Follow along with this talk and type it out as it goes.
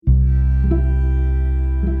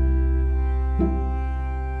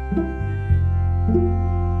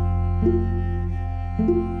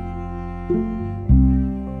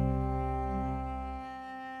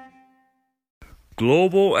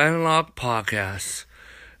Global Analog Podcast.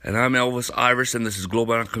 And I'm Elvis Iverson. This is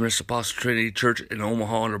Global Analog Commission Apostle Trinity Church in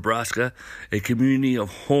Omaha, Nebraska, a community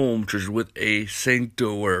of home churches with a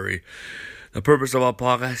sanctuary. The purpose of our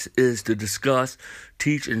podcast is to discuss,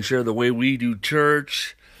 teach, and share the way we do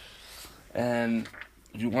church. And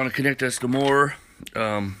if you want to connect us to more,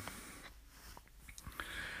 amen,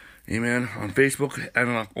 on Facebook,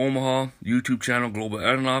 Analog Omaha, YouTube channel, Global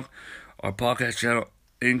Analog, our podcast channel,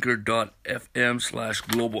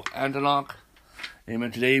 anchor.fm/Global Analog.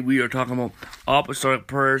 Amen. Today we are talking about Apostolic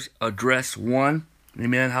Prayers Address 1.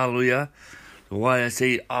 Amen. Hallelujah. So why I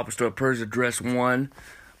say Apostolic Prayers Address 1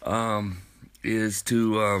 is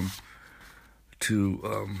to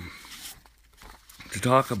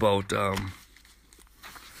talk about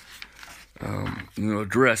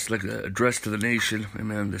address, like the address to the nation.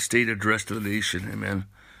 Amen. The state address to the nation. Amen.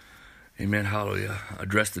 Amen. Hallelujah.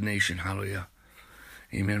 Address the nation. Hallelujah.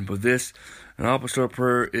 Amen. But this, an apostolic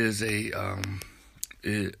prayer is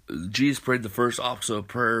Jesus prayed the first apostolic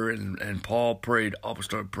prayer, and Paul prayed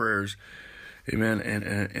apostolic prayers. Amen.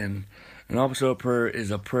 And an apostolic prayer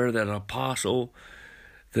is a prayer that an apostle,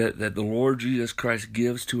 that the Lord Jesus Christ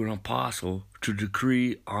gives to an apostle to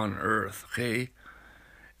decree on earth. Okay.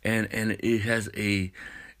 And it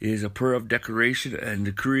is a prayer of declaration, and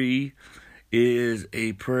decree is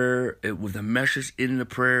a prayer with a message in the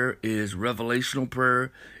prayer. It is revelational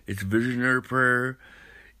prayer. It's visionary prayer.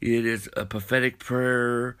 It is a prophetic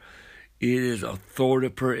prayer. It is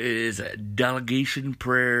authoritative prayer. It is a delegation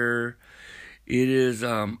prayer. It is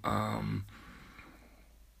a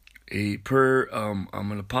prayer.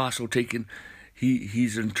 An apostle taking.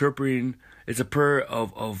 He's interpreting. It's a prayer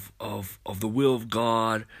of the will of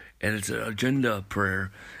God, and it's an agenda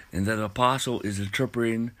prayer, and that apostle is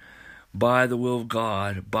interpreting by the will of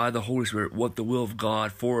God, by the Holy Spirit, what the will of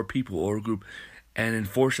God for a people or a group, and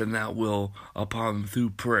enforcing that will upon them through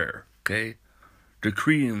prayer. Okay?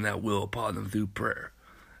 Decreeing that will upon them through prayer.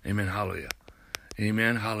 Amen. Hallelujah.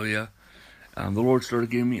 Amen. Hallelujah. The Lord started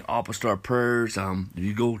giving me apostolic prayers. If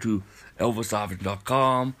you go to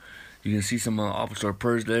elvisiverson.com, you can see some apostolic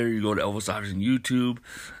prayers there. You go to Elvis Iverson YouTube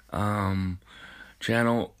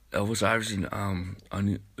channel, Elvis Iverson on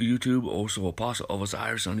YouTube, also Apostle Elvis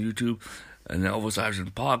Iverson on YouTube, and the Elvis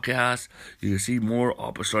Iverson podcast. You can see more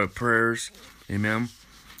apostolic prayers, amen,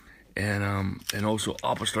 and also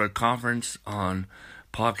apostolic conference on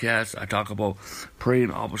podcasts. I talk about praying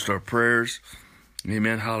apostolic prayers,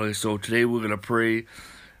 amen, hallelujah. So today we're going to pray.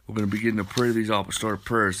 We're going to begin to pray these apostolic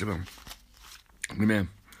prayers, amen, amen,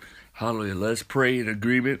 hallelujah. Let's pray in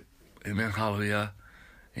agreement, amen, hallelujah,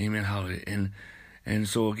 amen, hallelujah. And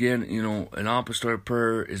so again, an apostolic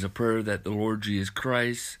prayer is a prayer that the Lord Jesus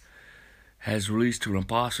Christ has released to an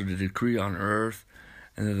apostle to decree on earth,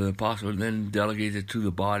 and that the apostle then delegates it to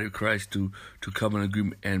the body of Christ to come in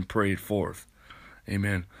agreement and pray it forth.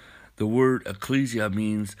 Amen. The word ecclesia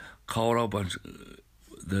means called out bunch.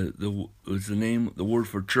 It's the name, the word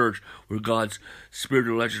for church, where God's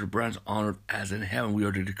spiritual legislative branch on earth as in heaven. We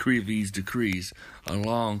are to decree these decrees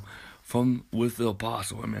along with the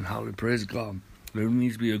apostle. Amen. Hallelujah. Praise God. There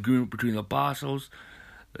needs to be agreement between the apostles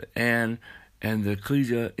and the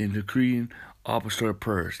ecclesia in decreeing apostolic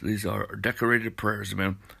prayers. These are decorated prayers,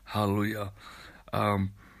 amen. Hallelujah.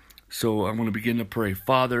 So I'm going to begin to pray.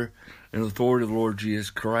 Father, in the authority of the Lord Jesus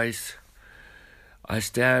Christ, I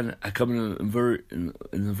come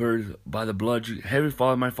by the blood. Heavenly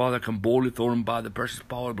Father, my Father, I come boldly before Him by the precious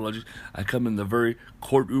power of the blood. I come in the very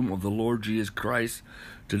courtroom of the Lord Jesus Christ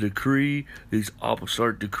to decree these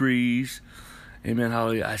apostolic decrees. Amen.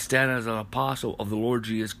 Hallelujah. I stand as an apostle of the Lord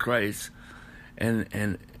Jesus Christ,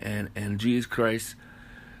 and Jesus Christ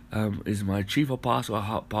is my chief apostle,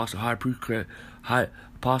 high priest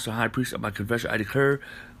of my confession. I declare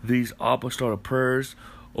these apostolic prayers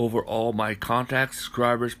over all my contacts,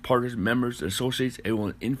 subscribers, partners, members, associates,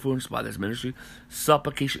 everyone influenced by this ministry.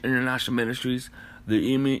 Supplication International Ministries,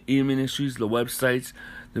 the e-ministries, the websites,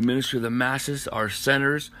 the ministry of the masses, our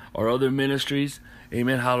centers, our other ministries.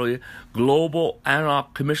 Amen. Hallelujah. Global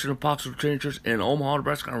Analog Commission Apostle Trinity Church in Omaha,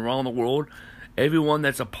 Nebraska, and around the world. Everyone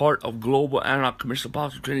that's a part of Global Analog Commission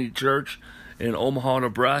Apostle Trinity Church in Omaha,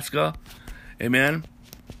 Nebraska. Amen.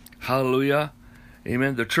 Hallelujah.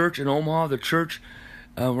 Amen. The church in Omaha, the church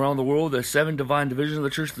around the world, the 7 divine divisions of the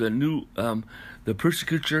church, the new, the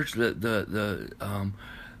persecuted church, the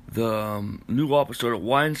new apostolic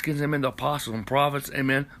wineskins, amen, the apostles and prophets,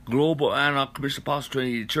 amen, Global Analog Commission Apostle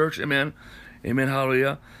Trinity Church, amen, amen,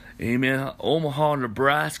 hallelujah, amen, Omaha,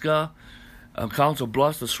 Nebraska, Council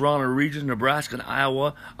Bluffs, the surrounding regions, Nebraska and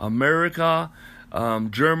Iowa, America,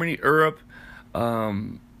 Germany, Europe,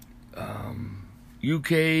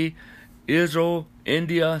 UK, Israel,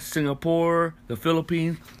 India, Singapore, the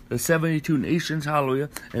Philippines, the 72 nations, hallelujah,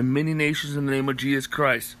 and many nations in the name of Jesus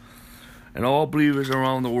Christ. And all believers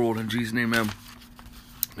around the world in Jesus' name, amen.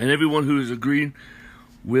 And everyone who is agreeing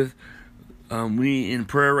with me in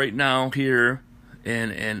prayer right now here,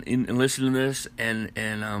 and listening to this, and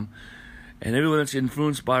everyone that's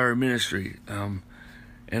influenced by our ministry, and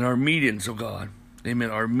our meetings, oh God, amen.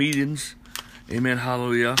 Our meetings, amen,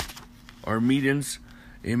 hallelujah. Our meetings,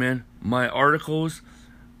 amen. My articles,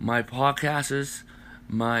 my podcasts,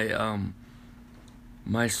 my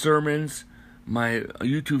sermons, my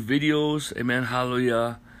YouTube videos, amen,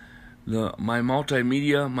 hallelujah. My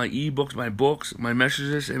multimedia, my ebooks, my books, my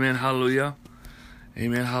messages, amen, hallelujah.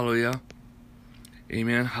 Amen, hallelujah.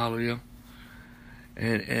 Amen, hallelujah.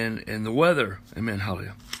 And the weather, amen,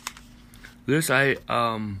 hallelujah. This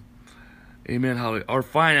amen, hallelujah. Our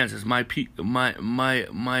finances, my P.O.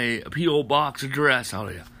 box address,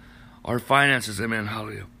 hallelujah. Our finances, amen,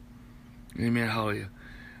 hallelujah. Amen, hallelujah.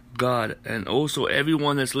 God, and also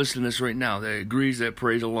everyone that's listening to this right now that agrees, that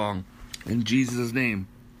prays along, in Jesus' name.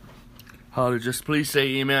 Hallelujah. Just please say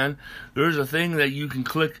amen. There's a thing that you can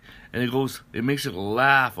click and it makes it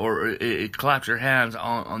laugh, or it claps your hands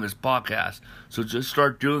on this podcast. So just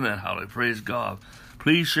start doing that. Hallelujah. Praise God.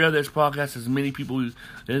 Please share this podcast as many people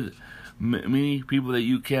that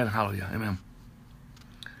you can. Hallelujah. Amen.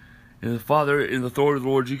 And the Father, in the authority of the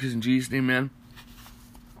Lord Jesus, in Jesus' name, amen.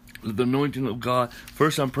 The anointing of God.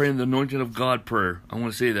 First, I'm praying the anointing of God prayer. I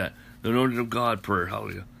want to say that. The anointing of God prayer.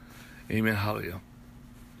 Hallelujah. Amen. Hallelujah.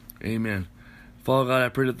 Amen. Father God, I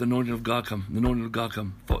pray that the anointing of God come. The anointing of God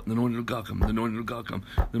come. The anointing of God come. The anointing of God come.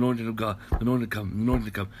 The anointing of God. The anointing come. The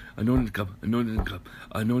anointing come. Anointing come. Anointing come.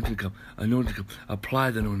 Anointing come. Anointing come.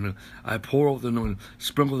 Apply the anointing. I pour out the anointing.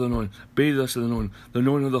 Sprinkle the anointing. Bathe us in the anointing. The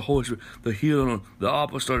anointing of the Holy Spirit. The healing anointing. The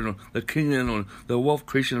apostolic anointing. The kingdom anointing. The wealth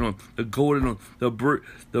creation anointing. The golden anointing.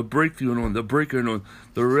 The breakthrough anointing. The breaker anointing.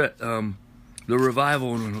 The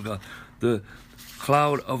revival anointing, oh God. The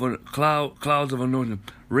clouds of anointing,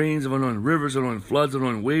 rains of anointing, rivers of anointing, floods of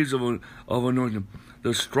anointing, waves of anointing,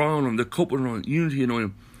 the strong anointing, the cope anointing, unity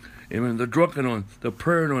anointing, amen, the drunk anointing, the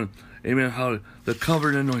prayer anointing, amen, hallelujah, the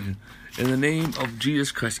covered anointing, in the name of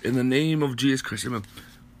Jesus Christ, in the name of Jesus Christ, amen.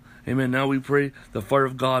 Amen. Now we pray the fire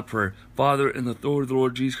of God prayer. Father, in the authority of the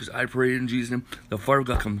Lord Jesus Christ, I pray in Jesus' name, the fire of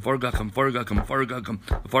God come, fire of God come, fire of God come, fire of God come,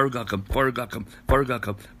 fire of God come, fire of God come, fire of God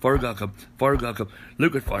come, fire of God come, fire of God come,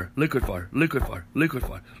 liquid fire, liquid fire, liquid fire, liquid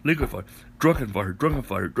fire, liquid fire, drunken fire, drunken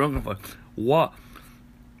fire, drunken fire,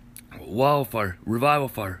 wildfire, revival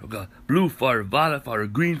fire, oh God, blue fire, violet fire,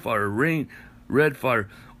 green fire, rain, red fire,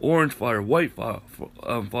 orange fire, white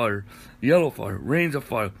fire, yellow fire, rains of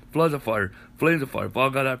fire, floods of fire, flames of fire.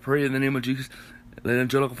 Father God, I pray in the name of Jesus, let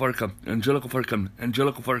angelical fire come, angelical fire come,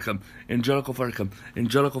 angelical fire come, angelical fire come,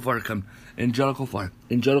 angelical fire come, angelical fire,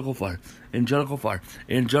 angelical fire, angelical fire,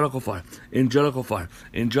 angelical fire, angelical fire,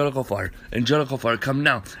 angelical fire, angelical fire, come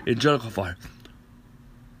now, angelical fire.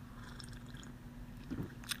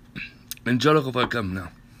 Angelical fire come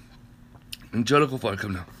now. Angelical fire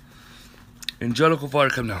come now. Angelical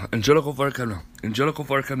fire come now. Angelical fire come now. Angelical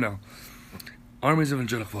fire come now. Armies of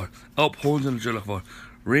angelic fire. Outpours of angelic fire.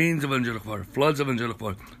 Rains of angelic fire. Floods of angelic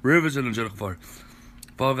fire. Rivers of angelic fire.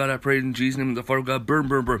 Father God, I pray in Jesus' name, the fire of God burn,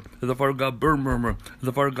 burn, burn. The fire of God burn, burn, burn.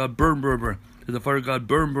 The fire of God burn, burn, burn. The fire of God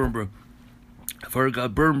burn, burn, burn. The fire of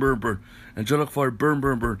God burn, burn, burn. Angelic fire burn,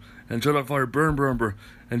 burn, burn. Angelic fire burn, burn, burn.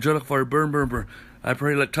 Angelic fire burn, burn, burn. I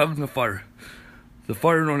pray like tongues of fire. The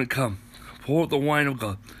fire anointing come. Pour out the wine of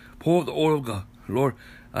God. Pour out the oil of God. Lord,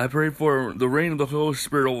 I pray for the rain of the Holy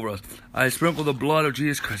Spirit over us. I sprinkle the blood of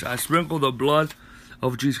Jesus Christ. I sprinkle the blood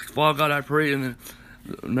of Jesus. Father God, I pray in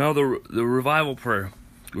now the revival prayer.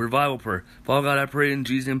 Revival prayer. Father God, I pray in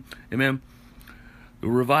Jesus' name. Amen. The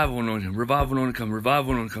revival anointing. Revival anointing come.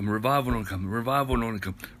 Revival anointing come. Revival anointing come. Revival anointing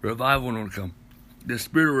come. Revival anointing come. The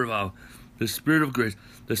spirit of revival. The spirit of grace.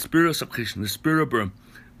 The spirit of supplication. The spirit of burn.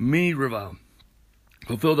 Me revival.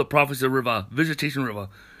 Fulfill the prophecy of revival. Visitation of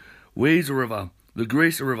revival. Ways of revival. The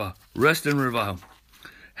grace of revival. Rest in revival.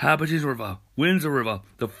 Habitation of revival. Winds of revival.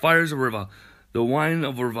 The fires of revival. The wine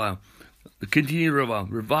of revival. The continued revival.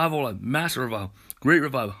 Revival life. Massive revival. Great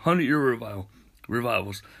revival. 100-year revival.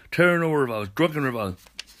 Revivals. Terranova revivals. Drunken revival.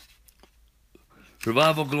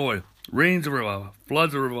 Revival glory. Rains of revival.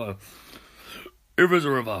 Floods of revival. Rivers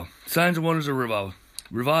of revival. Signs and wonders of revival.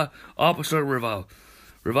 Revival. Apostolic revival.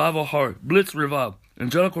 Revival heart. Blitz revival.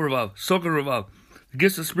 Angelical revival. Soaking revival. The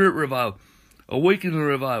gifts of spirit revival. Awakening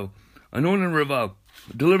revival. Anointing revival.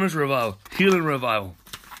 Deliverance revival. Healing revival.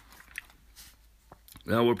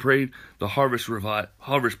 Now we're praying the harvest prayer.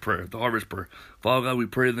 The harvest prayer. Father God, we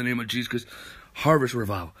pray in the name of Jesus Christ. Harvest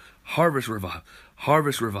revival. Harvest revival.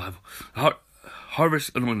 harvest revival,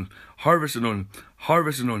 harvest anointing, harvest anointing,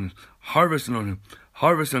 harvest anointing, harvest anointing,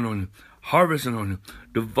 harvest anointing, harvest anointing,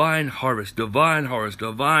 divine harvest, divine harvest,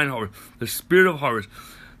 divine harvest, the spirit of harvest,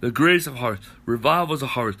 the grace of harvest, revivals of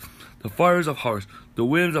harvest, the fires of harvest, the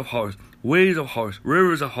winds of harvest, waves of harvest,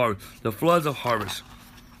 rivers of harvest, the floods of harvest.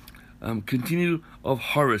 Continue of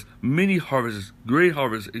harvest, many harvests, great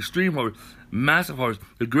harvest, extreme harvest, massive harvest,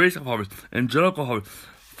 the grace of harvest, angelical harvest,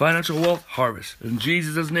 financial wealth harvest. In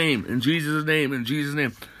Jesus' name, in Jesus' name, in Jesus'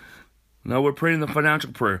 name. Now we're praying the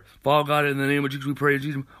financial prayer. Father God, in the name of Jesus, we pray in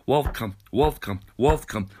Jesus' name. Wealth come, wealth come, wealth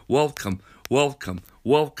come, wealth come, wealth come,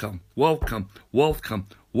 wealth come, wealth come, wealth come,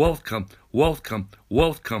 wealth come, wealth come,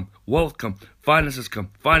 wealth come, wealth come, finances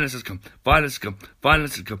come, finances come, finances come,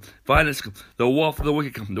 finances come, finances come, the wealth of the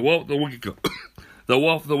wicked come, the wealth of the wicked come, the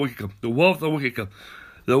wealth of the wicked come, the wealth of the wicked come,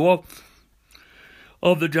 the wealth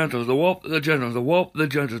of the Gentiles, the wealth of the Gentiles, the wealth of the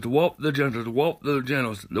Gentiles, the wealth of the Gentiles, the wealth of the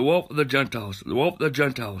Gentiles, the wealth of the Gentiles, the wealth of the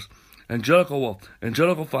Gentiles, angelical wealth,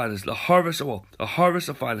 angelical finances, the harvest of wealth, the harvest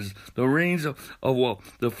of finances, the rains of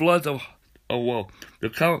wealth, the floods of wealth, the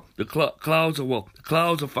clouds of wealth, the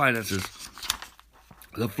clouds of finances,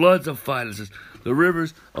 the floods of finances, the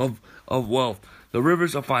rivers of wealth, the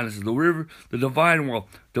rivers of finances, the divine wealth,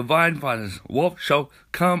 divine finances. Wealth shall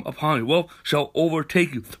come upon you. Wealth shall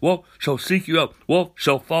overtake you. Wealth shall seek you out. Wealth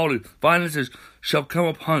shall follow you. Finances shall come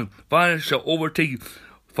upon you. Finances shall overtake you.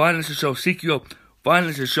 Finances shall seek you out.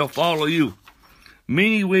 Finances shall follow you.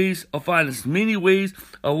 Many ways of finances, many ways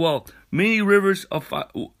of wealth, many rivers of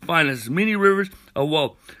finances, many rivers of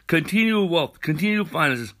wealth, continual wealth, continual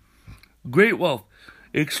finances, great wealth,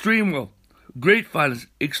 extreme wealth, great finances,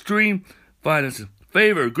 extreme finances,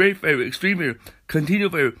 favor, great favor, extreme favor,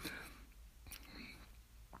 continual favor,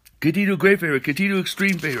 continual great favor, continual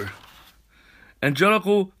extreme favor,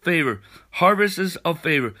 angelical favor, harvests of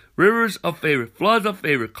favor, rivers of favor, floods of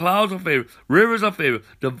favor, clouds of favor, rivers of favor,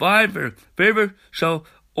 divine favor. Favor shall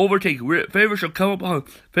overtake you. Favor shall come upon you.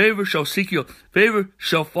 Favor shall seek you. Favor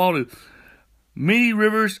shall follow you. Many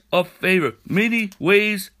rivers of favor, many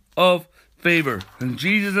ways of favor. In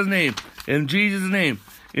Jesus' name, in Jesus' name,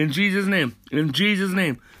 in Jesus' name, in Jesus'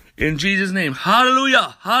 name, in Jesus' name.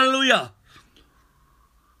 Hallelujah, hallelujah.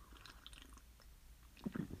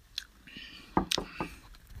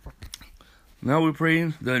 Now we're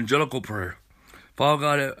praying the angelical prayer. Father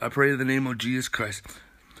God, I pray in the name of Jesus Christ.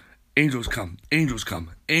 Angels come, angels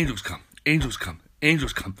come, angels come, angels come,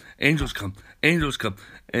 angels come, angels come, angels come,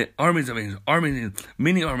 armies of angels,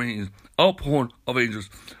 many armies, outpouring of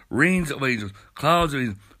angels, rains of angels, clouds of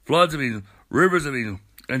angels, floods of angels, rivers of angels,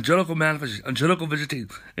 angelical manifestation, angelical visitation,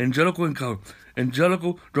 angelical encounter,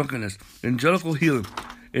 angelical drunkenness, angelical healing,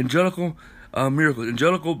 angelical miracles,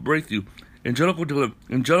 angelical breakthrough, angelical deliverance,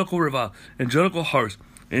 angelical revival, angelical harvest,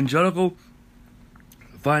 angelical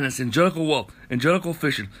finance, angelical wealth, angelical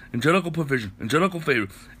fishing, angelical provision, angelical favor,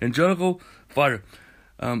 angelical fire,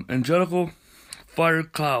 angelical fire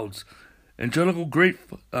clouds, angelical great,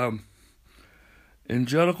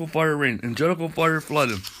 angelical fire rain, angelical fire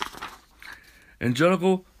flooding,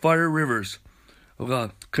 angelical fire rivers. Oh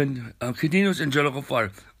God, continuous angelical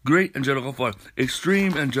fire, great angelical fire,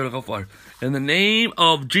 extreme angelical fire. In the name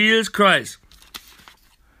of Jesus Christ.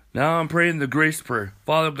 Now I'm praying the grace prayer.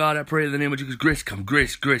 Father God, I pray in the name of Jesus. Grace come.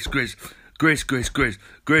 Grace, grace, grace. Grace, grace, grace.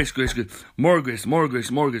 Grace, grace, grace. More grace, more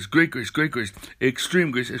grace, more grace. Great grace, great grace.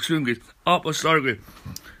 Extreme grace, extreme grace. Apostolic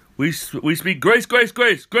grace. We speak grace, grace,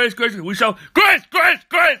 grace, grace, grace. We shout grace, grace,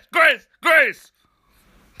 grace, grace, grace.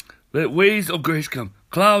 Let waves of grace come.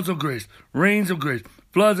 Clouds of grace. Rains of grace.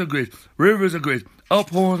 Floods of grace. Rivers of grace.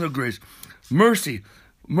 Outpourings of grace. Mercy.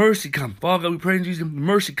 Mercy come. Father God, we pray in Jesus' name.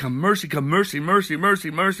 Mercy come. Mercy come. Mercy, mercy, mercy,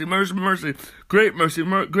 mercy, mercy, mercy. Great mercy,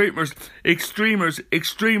 great mercy. Extreme mercy,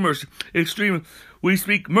 extreme mercy, extreme. We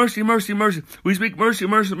speak mercy, mercy, mercy. We speak mercy,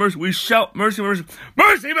 mercy, mercy. We shout mercy, mercy.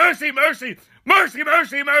 Mercy, mercy, mercy. Mercy,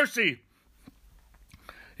 mercy, mercy.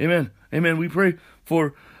 Amen. Amen. We pray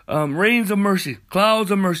for rains of mercy, clouds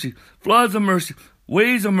of mercy, floods of mercy,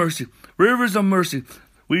 waves of mercy, rivers of mercy.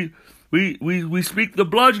 We speak the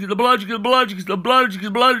blood, the blood, the blood, the blood,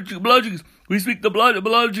 the blood, the blood. We speak the blood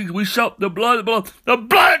of Jesus. We shout the blood of Jesus, the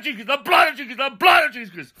blood of Jesus, the blood of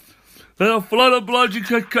Jesus. Let the flood of blood of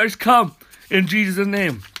Jesus Christ come in Jesus'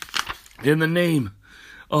 name. In the name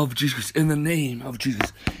of Jesus. In the name of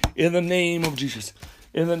Jesus. In the name of Jesus.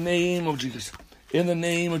 In the name of Jesus. In the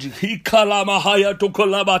name of Jesus. He kalamahaya to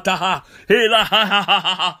kalabataha. He la ha ha ha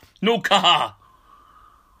ha. No kaha.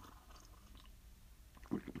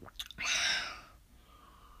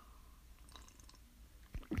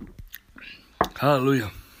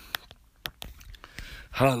 Hallelujah.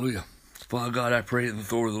 Hallelujah. Father God, I pray in the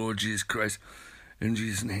authority of the Lord Jesus Christ. In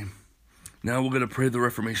Jesus' name. Now we're going to pray the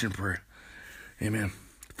Reformation prayer. Amen.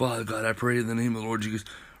 Father God, I pray in the name of the Lord Jesus.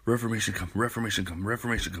 Reformation come, Reformation come,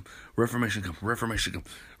 Reformation come, Reformation come, Reformation come,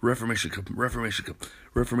 Reformation come, Reformation come,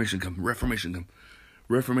 Reformation come,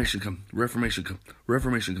 Reformation come, Reformation come,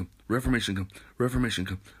 Reformation come, Reformation come, Reformation come, Reformation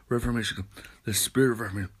come, Reformation come, the Spirit of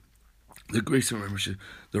Reformation, the grace of Reformation,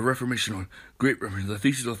 the Reformation on, great Reformation, the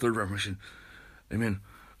thesis of the third Reformation. Amen.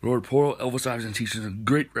 Lord, pour out Elvis Iverson teachings of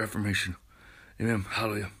great Reformation. Amen.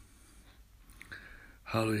 Hallelujah.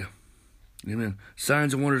 Hallelujah. Amen.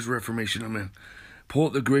 Signs and wonders, Reformation. Amen. Pull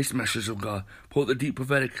out the grace message of God. Pull out the deep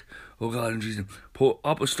prophetic, oh God, in Jesus' name. Pull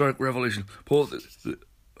out apostolic revelation. Pull out the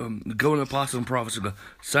golden apostles and prophets of God.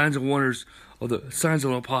 Signs and wonders of the signs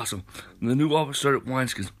of an apostle. The new apostolic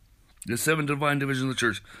wineskins. The 7 divine divisions of the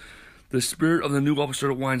church. The spirit of the new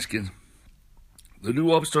apostolic wineskins. The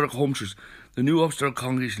new apostolic home church. The new apostolic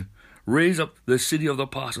congregation. Raise up the city of the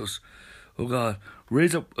apostles, oh God.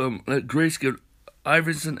 Raise up, let grace give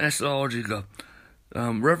Iverson eschatology, God.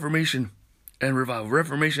 Reformation and revival,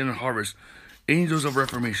 Reformation and harvest, angels of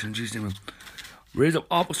Reformation, in Jesus' name. Raise up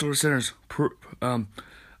apostolic centers,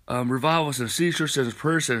 revival centers, city church centers,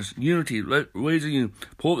 prayer centers, unity, ways of unity,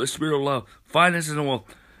 pull the spirit of love, finances and wealth,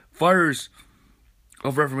 fires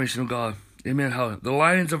of Reformation of God. Amen. Hallelujah. The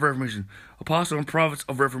lions of Reformation, apostles and prophets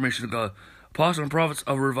of Reformation of God, apostles and prophets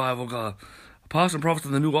of revival of God, apostles and prophets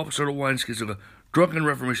of the new apostolic wineskins of God, drunken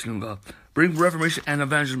Reformation of God. Bring Reformation and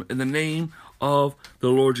evangelism in the name of the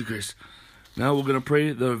Lord Jesus Christ. Now we're going to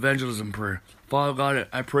pray the evangelism prayer. Father God,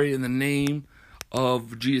 I pray in the name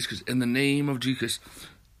of Jesus Christ. In the name of Jesus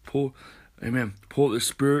Christ. Amen. Pull the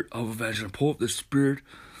spirit of evangelism. Pull up the spirit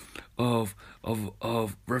of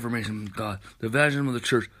Reformation of God. The evangelism of the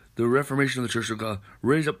church. The Reformation of the church of God.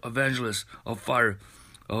 Raise up evangelists of fire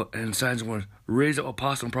and signs and wonders. Raise up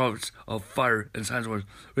apostles and prophets of fire and signs and wonders.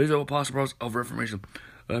 Raise up apostles and prophets of Reformation.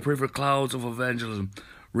 I pray for clouds of evangelism.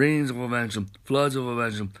 Rains of evangelism. Floods of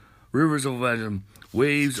evangelism. Rivers of evangelism,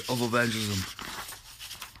 waves of evangelism,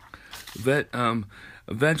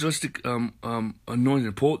 evangelistic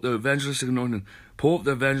anointing. Pull up the evangelistic anointing. Pull up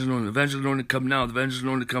the evangelistic anointing. Evangelistic anointing come now. The evangelistic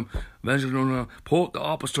anointing come. Evangelistic anointing now. Pull up the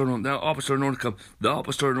apostolic anointing. The apostolic anointing come. The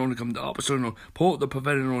apostolic anointing come. The apostolic anointing. Pull up the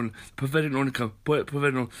prophetic anointing. The prophetic anointing come. Pull up the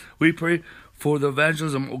prophetic anointing. We pray for the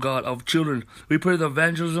evangelism, oh God, of children. We pray the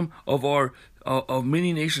evangelism of our of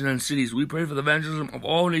many nations and cities. We pray for the evangelism of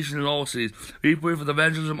all nations and all cities. We pray for the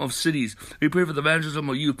evangelism of cities. We pray for the evangelism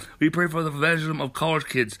of youth. We pray for the evangelism of college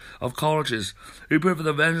kids, of colleges. We pray for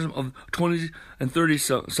the evangelism of 20 and 30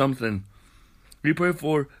 something. We pray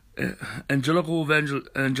for angelical evangelism,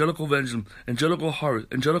 angelical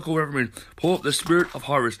harvest, angelical reformation. Pull up the spirit of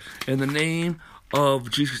harvest in the name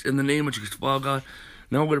of Jesus. In the name of Jesus, Father God.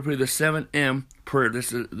 Now we're going to pray the 7M prayer.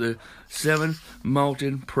 This is the 7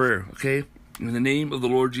 mountain prayer. Okay. In the name of the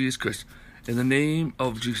Lord Jesus Christ. In the name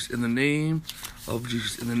of Jesus. In the name of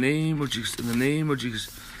Jesus. In the name of Jesus. In the name of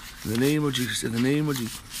Jesus. In the name of Jesus. In the name of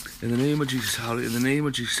Jesus. In the name of Jesus. Hallelujah. In the name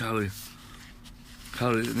of Jesus. Hallelujah.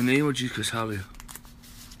 Hallelujah. In the name of Jesus Christ. Hallelujah.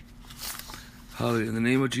 Hallelujah. In the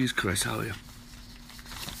name of Jesus Christ. Hallelujah.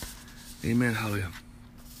 Amen. Hallelujah.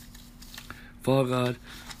 Father God,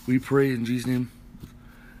 we pray in Jesus' name.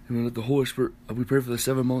 And let the Holy Spirit, we pray for the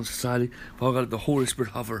 7 Mountain Society. Father God, let the Holy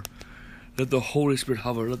Spirit hover. Let the Holy Spirit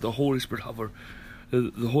hover. Let the Holy Spirit hover.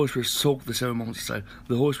 Let the Holy Spirit soak the 7 Mountain Society.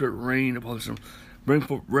 The Holy Spirit rain upon the 7. Bring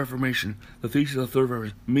forth reformation. The thesis of the third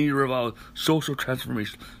reformation. Media revival. Social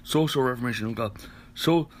transformation. Social reformation of God.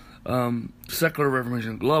 Secular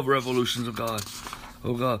reformation. Love revolutions of God.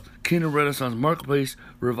 Oh God. Kingdom renaissance. Marketplace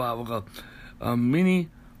revival of God. Many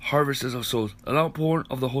harvests of souls. An outpouring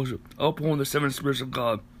of the Holy Spirit. Outpouring the 7 spirits of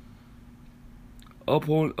God.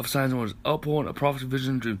 Outpouring of signs and wonders. Outpouring of prophecy,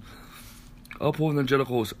 vision, and dream. Outpouring the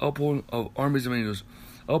angelical hosts. Outpouring of armies of angels.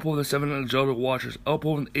 Outpouring the 7 angelic watchers.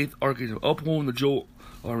 Outpouring the 8th archangel. Outpouring the Joel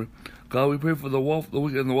army. God, we pray for the wealth, the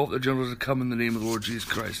wicked, and the wealth of the generals to come in the name of the Lord Jesus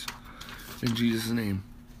Christ. In Jesus' name.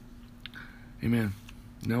 Amen.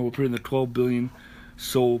 Now we're praying the 12 billion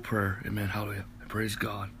soul prayer. Amen. Hallelujah. Praise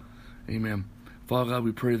God. Amen. Father God,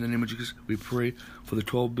 we pray in the name of Jesus. We pray for the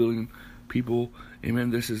 12 billion people.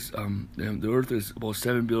 Amen. This is the earth is about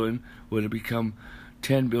 7 billion. Will it become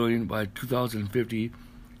 10 billion by 2050,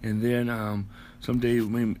 and then someday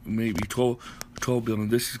maybe 12 billion.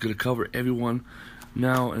 This is going to cover everyone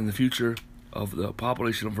now and in the future of the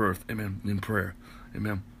population of earth. Amen. In prayer.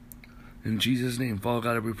 Amen. In Jesus' name, Father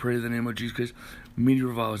God, we pray in the name of Jesus Christ, many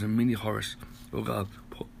revivals and many harvests. Oh God,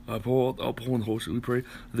 pour out the Holy Spirit. We pray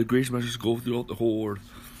that the grace messages go throughout the whole earth.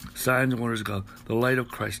 Signs and wonders of God, the light of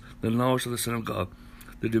Christ, the knowledge of the Son of God,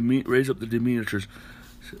 raise up the Demeter church,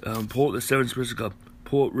 pour out the 7 spirits of God,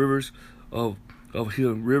 pour out rivers of of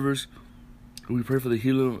healing. Rivers, we pray for the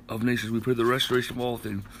healing of nations. We pray the restoration of all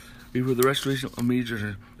things. We pray the restoration of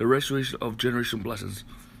major, the restoration of generation blessings.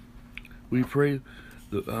 We pray,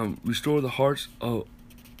 restore the hearts of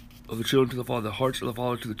the children to the Father, the hearts of the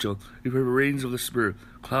Father to the children. We pray for rains of the Spirit,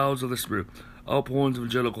 clouds of the Spirit, outpourings of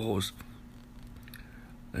angelical hosts.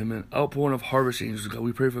 Amen. Outpouring of harvest angels, God.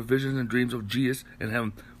 We pray for visions and dreams of Jesus in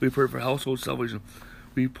heaven. We pray for household salvation.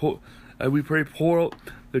 We pray, pour out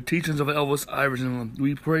the teachings of Elvis Iverson.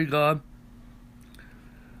 We pray, God,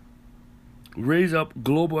 raise up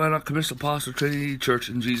Global Antioch Commission Apostle Trinity Church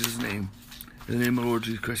in Jesus' name. In the name of the Lord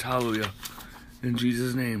Jesus Christ. Hallelujah. In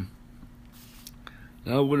Jesus' name.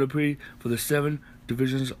 Now we're going to pray for the seven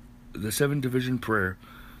division prayer.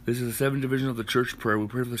 This is the 7 division of the church prayer. We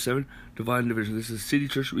pray for the 7 divine divisions. This is city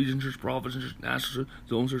church, region church, province church, national church,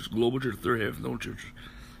 zone church, global church, third heaven, zone church.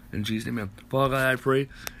 In Jesus' name, amen. Father God, I pray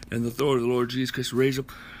in the authority of the Lord Jesus Christ, raise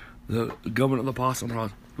up the government of the apostle,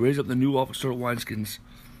 raise up the new apostolic wineskins.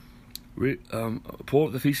 Pull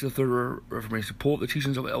up the feast of the third Reformation. Pull up the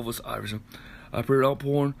teachings of Elvis Iverson. I pray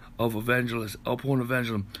outpouring of evangelists, outpouring of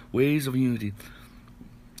evangelism, ways of unity,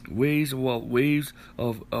 ways of wealth, waves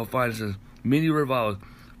of finances, many revivals.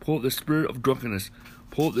 Pull up the spirit of drunkenness.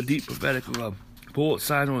 Pull up the deep prophetic of God. Pull up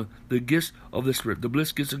sign on the gifts of the Spirit, the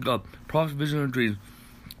bliss gifts of God, prophecy, vision, and dreams.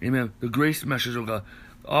 Amen. The grace message of God,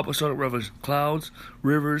 apostolic revelation, clouds,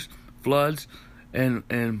 rivers, floods, and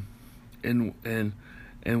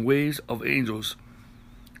waves of angels.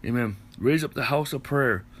 Amen. Raise up the house of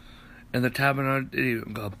prayer and the tabernacle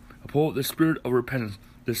of God. Pull up the spirit of repentance,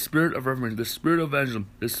 the spirit of reformation, the spirit of evangelism,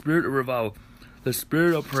 the spirit of revival, the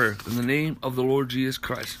spirit of prayer, in the name of the Lord Jesus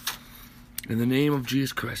Christ. In the name of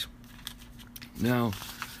Jesus Christ. Now,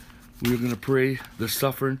 we're going to pray the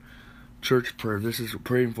suffering church prayer. This is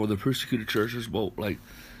praying for the persecuted churches, about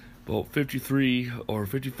 53 or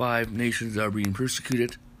 55 nations that are being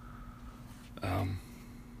persecuted.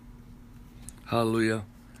 Hallelujah.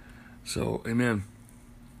 So, amen.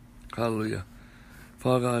 Hallelujah.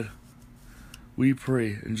 Father God, we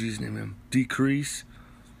pray in Jesus' name, amen. Decrease,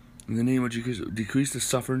 in the name of Jesus, decrease the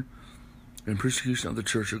suffering and persecution of the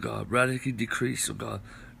church, of God. Radically decrease, oh God.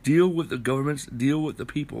 Deal with the governments, deal with the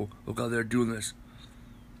people, oh God, that are doing this.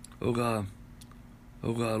 Oh God,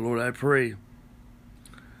 Lord, I pray.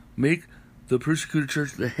 Make the persecuted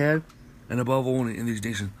church the head and above only in these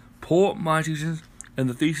nations. Pull up my teachings and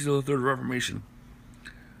the thesis of the Third Reformation.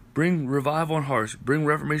 Bring revival and harvest. Bring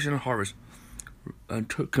reformation and harvest. And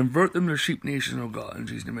convert them to sheep nation, oh God, in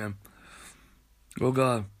Jesus' name, amen. Oh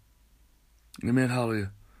God. Amen,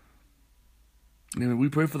 hallelujah. Amen. We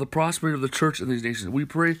pray for the prosperity of the church in these nations. We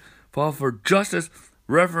pray, Father, for justice,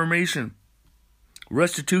 reformation,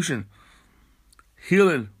 restitution,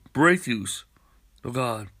 healing, breakthroughs, oh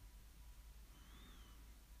God.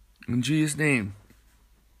 In Jesus' name.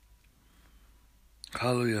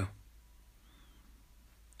 Hallelujah.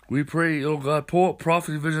 We pray, oh God, pour out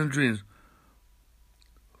prophecy, vision, and dreams.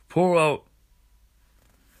 Pour out,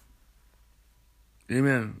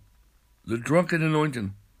 amen, the drunken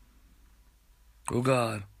anointing, oh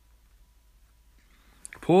God.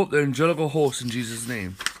 Pour out the angelical host in Jesus'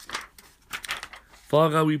 name.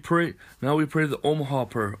 Father God, we pray, now we pray the Omaha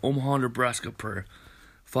prayer, Omaha, Nebraska prayer.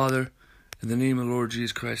 Father, in the name of the Lord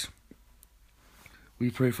Jesus Christ, we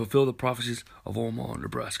pray, fulfill the prophecies of Omaha,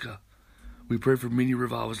 Nebraska. We pray for many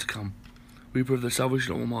revivals to come. We pray for the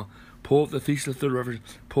salvation of Omaha. Pull up the thesis of the Third Revelation.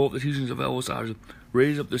 Pull up the teachings of Elvis Iverson.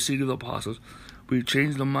 Raise up the seed of the apostles. We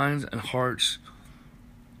change the minds and hearts.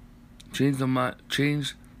 Change the minds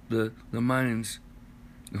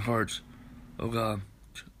and hearts, oh God.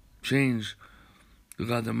 Change, oh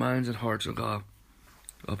God, the minds and hearts, oh God,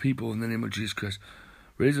 of people in the name of Jesus Christ.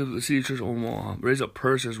 Raise up the City Church of Omaha. Raise up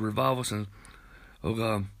persons, revival centers, oh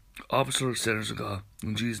God, apostolic centers, oh God,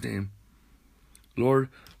 in Jesus' name. Lord,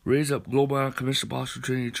 raise up Global Antioch Commission Apostle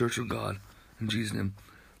Trinity Church of God, in Jesus' name.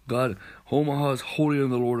 God, Omaha is holy in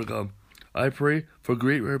the Lord of God. I pray for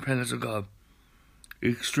great repentance of God.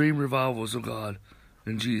 Extreme revivals of God,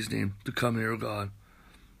 in Jesus' name, to come here, oh God.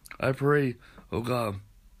 I pray, oh God,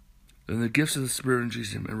 and the gifts of the Spirit in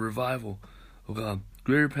Jesus' name, and revival, oh God.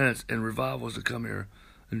 Great repentance and revivals to come here,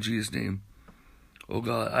 in Jesus' name. Oh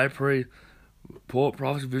God, I pray, pull up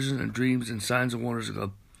prophecy, visions, and dreams, and signs and wonders of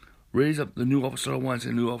God. Raise up the new apostolic wines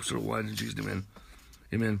and new apostolic wines in Jesus' name. Amen.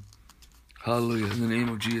 Amen. Hallelujah. In the name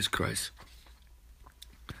of Jesus Christ.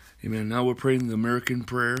 Amen. Now we're praying the American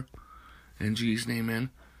prayer in Jesus' name. Amen.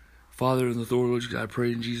 Father, in the authority of God, I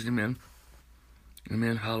pray in Jesus' name. Amen.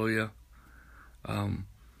 Amen. Hallelujah. Amen.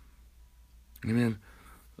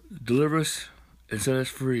 Deliver us and set us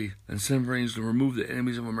free and send rains to remove the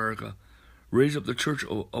enemies of America. Raise up the church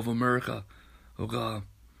of America, oh God,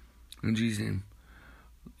 in Jesus' name.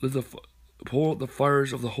 Pour out the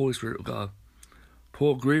fires of the Holy Spirit, oh God.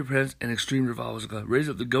 Pour out great repentance and extreme revivals, oh God. Raise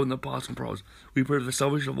up the government, apostles, and prophets. We pray for the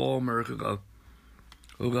salvation of all America, God.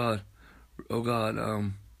 Oh God, oh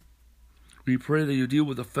God, we pray that you deal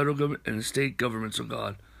with the federal government and the state governments, oh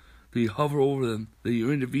God. That you hover over them, that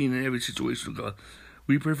you intervene in every situation, oh God.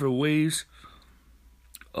 We pray for waves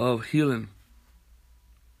of healing,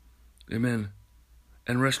 amen,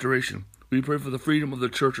 and restoration. We pray for the freedom of the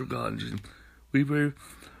church of God, in Jesus' name. We pray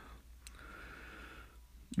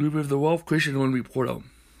for the wealth creation when we pour out.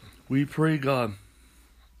 We pray, God,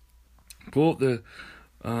 pull out the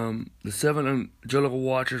 7 angelical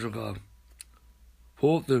watchers, of God.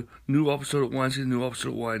 Pull out the new apostolic wines, the new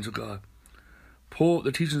apostolic wines, of God. Pull out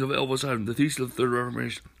the teachings of Elvis Island, the teachings of the Third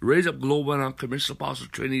Reformation. Raise up Global and Commission Apostles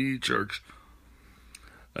Trinity Church.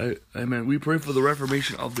 Amen. We pray for the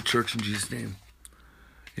reformation of the church in Jesus' name.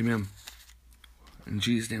 Amen. In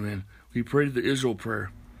Jesus' name, amen. We pray the Israel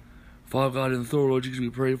prayer. Father God, in the Lord Jesus, we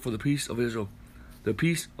pray for the peace of Israel, the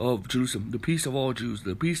peace of Jerusalem, the peace of all Jews,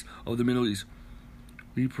 the peace of the Middle East.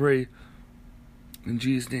 We pray in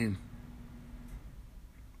Jesus' name.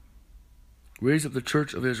 Raise up the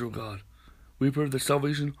church of Israel, God. We pray for the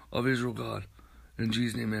salvation of Israel, God. In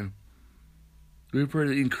Jesus' name, amen. We pray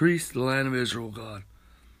to increase the land of Israel, God.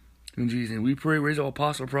 In Jesus' name. We pray, raise up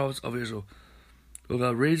apostles and prophets of Israel. Oh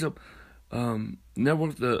God, raise up,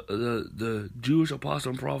 network the Jewish apostles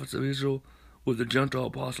and prophets of Israel with the Gentile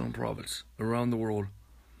apostles and prophets around the world.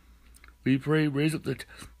 We pray, raise up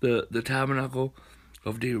the tabernacle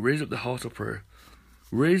of David. Raise up the house of prayer.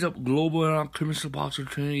 Raise up Global and Commission Apostles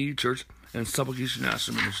Trinity Church and Supplication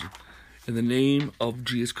National Ministry. In the name of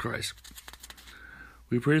Jesus Christ.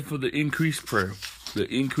 We pray for the increased prayer. The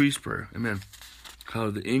increased prayer. Amen.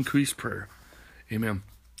 The increased prayer. Amen.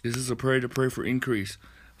 This is a prayer to pray for increase.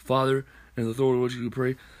 Father, in the authority of which we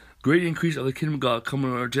pray, great increase of the kingdom of God come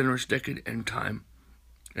in our generous decade and time.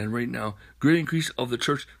 And right now, great increase of the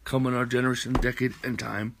church come in our generation, decade, and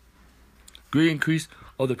time. Great increase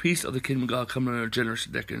of the peace of the kingdom of God come in our generous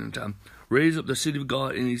decade and time. Raise up the city of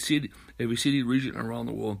God in every city, region around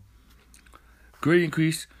the world. Great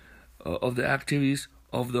increase of the activities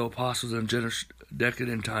of the apostles in generous decade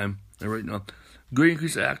and time. And right now, great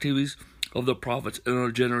increase of activities of the prophets in our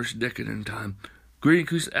generous decade and time. Great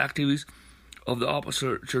increase of activities of the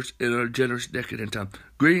apostolic church in our generous decade and time.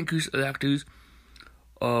 Great increase of the activities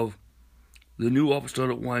of the new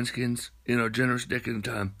apostolic wineskins in our generous decade and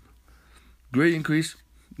time. Great increase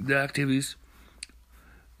the activities.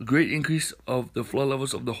 Great increase of the flood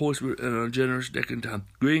levels of the Holy Spirit in our generous decade and time.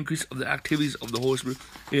 Great increase of the activities of the Holy Spirit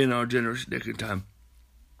in our generous decade and time.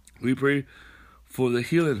 We pray for the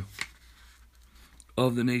healing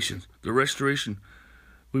of the nations, the restoration.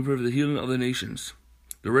 We pray for the healing of the nations,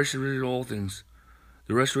 the restoration of all things,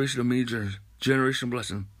 the restoration of many generation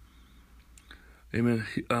blessing. Amen.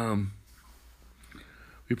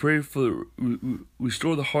 We pray for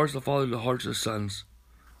restore the hearts of the Father to the hearts of the sons.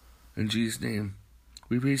 In Jesus' name.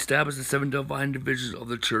 We pray establish the 7 divine divisions of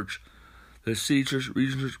the church. The city church,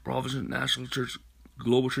 regional church, provincial, national church,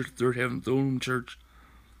 global church, third heaven, throne room church.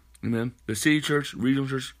 Amen. The city church, regional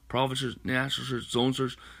church, provincial church, national church, zone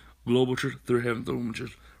church, global church, third heaven, throne room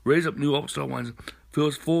church. Raise up new apostolic wines. Fill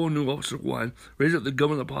us full of new apostolic wine. Raise up the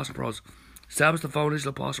government of the apostle prophets. Establish the foundation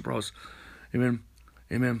of the apostle prophets. Amen.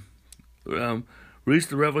 Amen. Release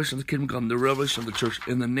the revelation of the kingdom come, the revelation of the church,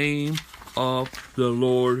 in the name of the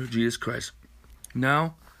Lord Jesus Christ.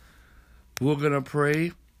 Now, we're going to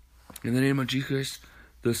pray in the name of Jesus Christ,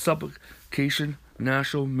 the Supplication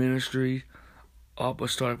National Ministry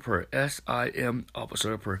Apostolic Prayer. SIM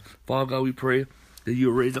Apostolic Prayer. Father God, we pray that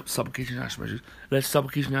you raise up Supplication National Ministries. Let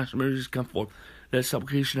Supplication National Ministries come forth. Let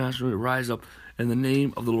Supplication National Ministries rise up in the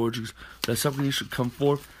name of the Lord Jesus. Let Supplication come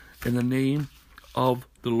forth in the name of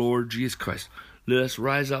the Lord Jesus Christ. Let us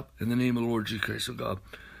rise up in the name of the Lord Jesus Christ, oh God.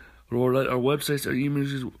 Lord, let our websites, our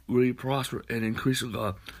emails really prosper and increase, oh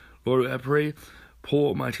God. Lord, I pray, pull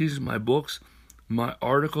out my teachings, my books, my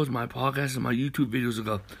articles, my podcasts, and my YouTube videos, oh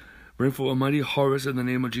God. Bring forth a mighty harvest in the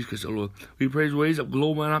name of Jesus Christ, oh Lord. We pray to raise up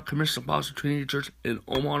Global and Commission Apostles Trinity Church in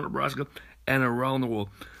Omaha, Nebraska, and around the world.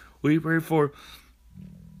 We pray for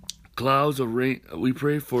clouds of rain. We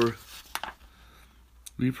pray,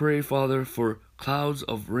 Father, for clouds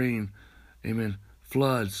of rain. Amen.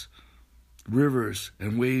 Floods, rivers,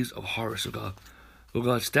 and waves of harvest, oh God. Oh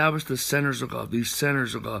God, establish the centers, oh God. These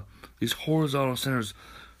centers, oh God. These horizontal centers,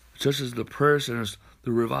 such as the prayer centers,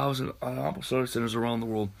 the revivals and apostolic centers around the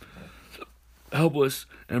world. Help us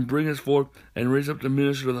and bring us forth and raise up the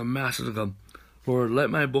ministry of the masses, of God. Lord, let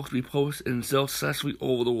my books be posted and sell successfully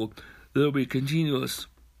over the world. There will be continuous,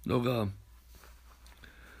 oh God.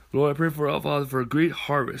 Lord, I pray for, Father, for a great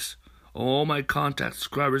harvest. All my contacts,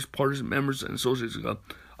 subscribers, partners, members, and associates, God.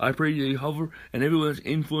 I pray that you hover, and everyone that's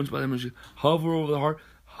influenced by the ministry, hover over the heart,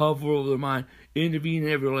 hover over their mind, intervene in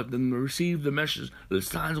every life, let them receive the message, let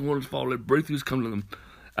signs and wonders follow, let breakthroughs come to them.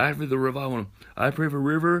 Activate the revival. I pray for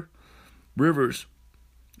rivers,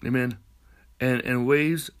 amen, and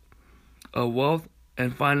waves of wealth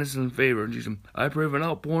and finance and favor in Jesus. I pray for an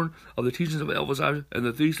outpouring of the teachings of Elvis Iverson and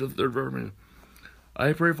the Feast of the Third Revelation.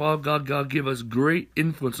 I pray, Father God, give us great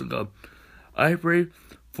influence of God. I pray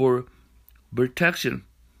for protection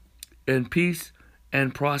and peace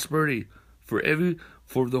and prosperity for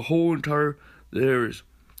the whole entire areas.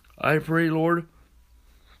 I pray, Lord,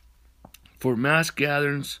 for mass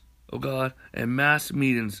gatherings, oh God, and mass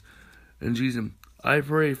meetings in Jesus. I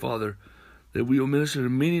pray, Father, that we will minister to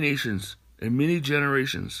many nations and many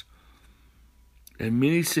generations and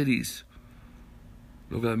many cities.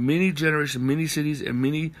 Oh God, many generations, many cities, and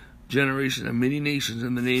many generations and many nations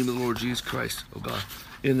in the name of the Lord Jesus Christ, oh God.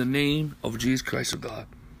 In the name of Jesus Christ, oh God.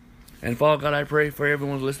 And Father God, I pray for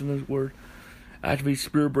everyone listening to this word. Activate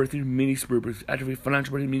spirit birthing, many spirit birthing. Activate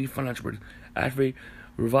financial birthing, many financial birthing. Activate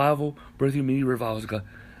revival, birthing, many revivals, God.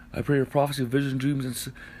 I pray for prophecy of visions, dreams,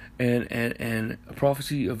 and a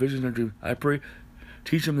prophecy of visions and dreams. I pray,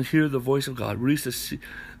 teach them to hear the voice of God. Release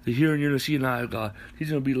the hear and ear, the see and eye of God. Teach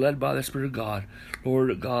them to be led by the Spirit of God.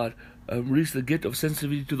 Lord God, release the gift of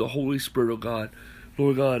sensitivity to the Holy Spirit of God.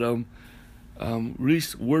 Lord God,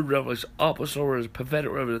 release word revelation, apostolic,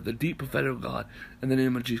 prophetic revelation, the deep prophetic of God in the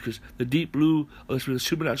name of Jesus Christ. The deep blue of the Spirit, the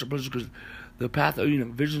supernatural presence of Christ, the path of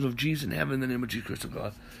visions of Jesus in heaven in the name of Jesus Christ of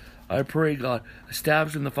God. I pray, God,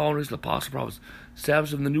 establish in the followers the apostle prophets,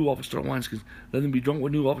 establish in the new apostolic wineskins, let them be drunk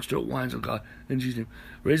with new apostolic wines of God in Jesus' name.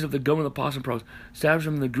 Raise up the government of the apostles and prophets, establish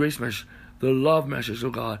them in the grace message, the love message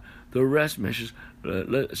of God, the rest message,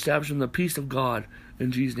 establish them in the peace of God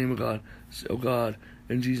in Jesus' name of God,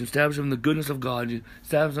 in Jesus. Establish them in the goodness of God.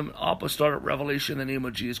 Establish them in apostolic revelation in the name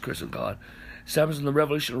of Jesus Christ of God. Establish them in the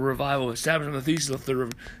revelation of revival. Establish them in the thesis of the third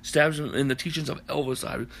revelation. Establish them in the teachings of Elvis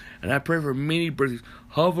Iverson. And I pray for many birthdays.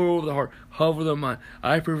 Hover over the heart. Hover the mind.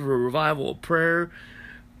 I pray for a revival of prayer,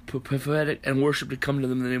 prophetic, and worship to come to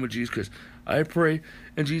them in the name of Jesus Christ. I pray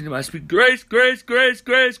in Jesus' name. I speak grace, grace, grace,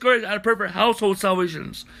 grace, grace. I pray for household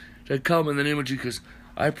salvations to come in the name of Jesus Christ.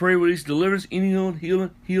 I pray with these deliverance,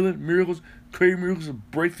 healing, miracles, creative miracles,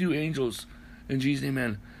 and breakthrough angels in Jesus' name,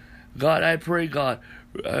 amen. God, I pray, God,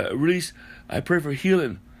 release. I pray for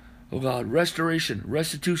healing, oh God, restoration,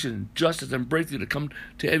 restitution, justice, and breakthrough to come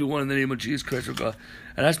to everyone in the name of Jesus Christ, oh God.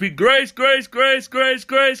 And I speak grace, grace, grace, grace,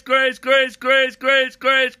 grace, grace, grace, grace, grace,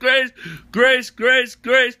 grace, grace, grace, grace,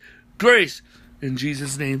 grace, grace, in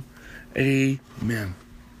Jesus' name, amen.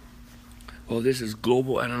 Well, this is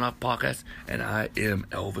Global and Enough Podcast, and I am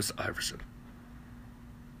Elvis Iverson.